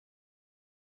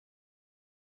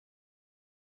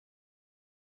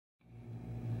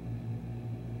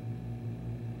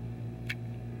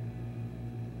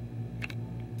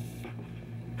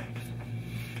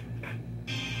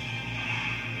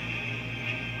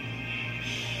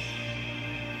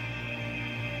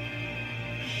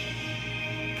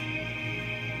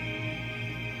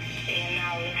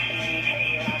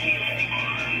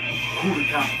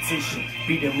competition.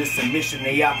 Beat them to submission.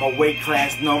 They out my weight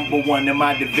class, #1 in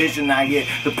my division. I hear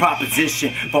the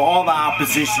proposition for all the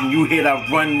opposition. You hear I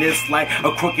run this like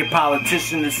a crooked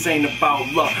politician. This ain't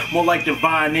about luck, more like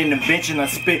divine intervention. I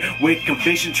spit with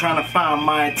conviction, trying to find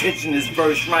my intention. This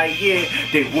verse right here,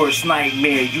 they worst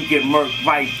nightmare. You get murked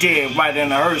right there, right in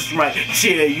the hearse, right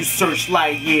chair. You search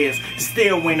light years,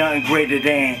 still ain't nothing greater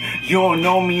than. You don't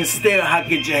know me and still, how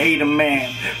could you hate a man?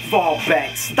 Fall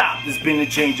back, stop, there's been a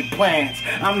change of plans.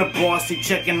 I'm the boss, he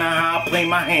checking out how I play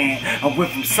my hand. I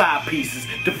went from side pieces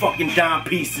to fucking dime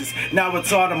pieces. Now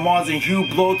it's all the Mars and Hugh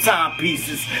blow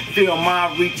timepieces. Feel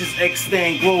my reaches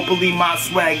extend globally, my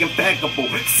swag impeccable.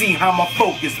 See how my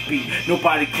focus be.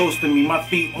 Nobody close to me, my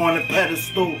feet on a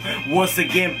pedestal. Once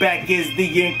again, back is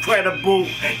the incredible.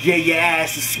 Yeah, your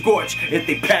ass is scorched if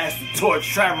they pass the torch.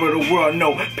 Travel the world,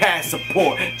 no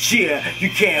passport. Yeah, you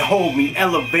can't hold me,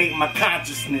 elevate my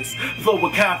consciousness. Flow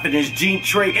with confidence, gene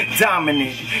trait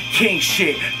dominant. King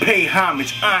shit, pay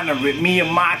homage, honor it. Me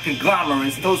and my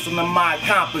conglomerates, toasting to my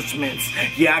accomplishments.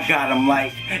 Yeah, I got them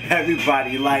like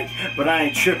everybody like, but I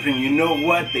ain't tripping, you know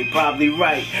what? They probably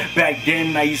right. Back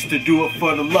then I used to do it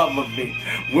for the love of it.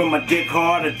 When my dick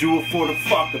hard, I do it for the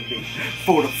fuck of it.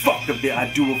 For the fuck of it, I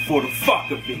do it for the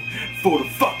fuck of it. For the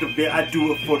fuck of it, I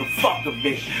do it for the fuck of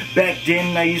it. Back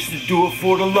then I used to do it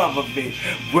for the love of it.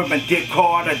 When my dick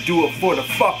hard, I do it for the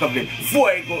fuck of it.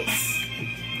 Fuegos.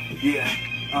 Yeah.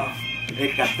 El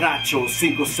Catracho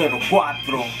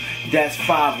 504. That's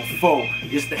 504.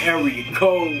 It's the area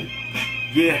code.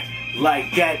 Yeah,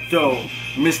 like that though.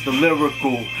 Mr.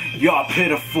 Lyrical, y'all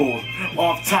pitiful.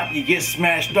 Off top you get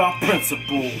smashed off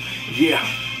principle. Yeah,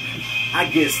 I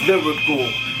get lyrical.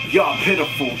 Y'all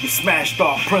pitiful, you smashed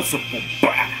off principle.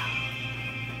 Bah.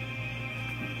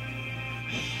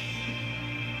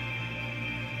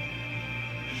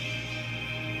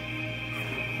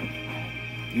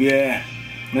 Yeah,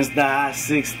 Mr.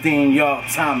 I-16, y'all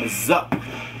time is up.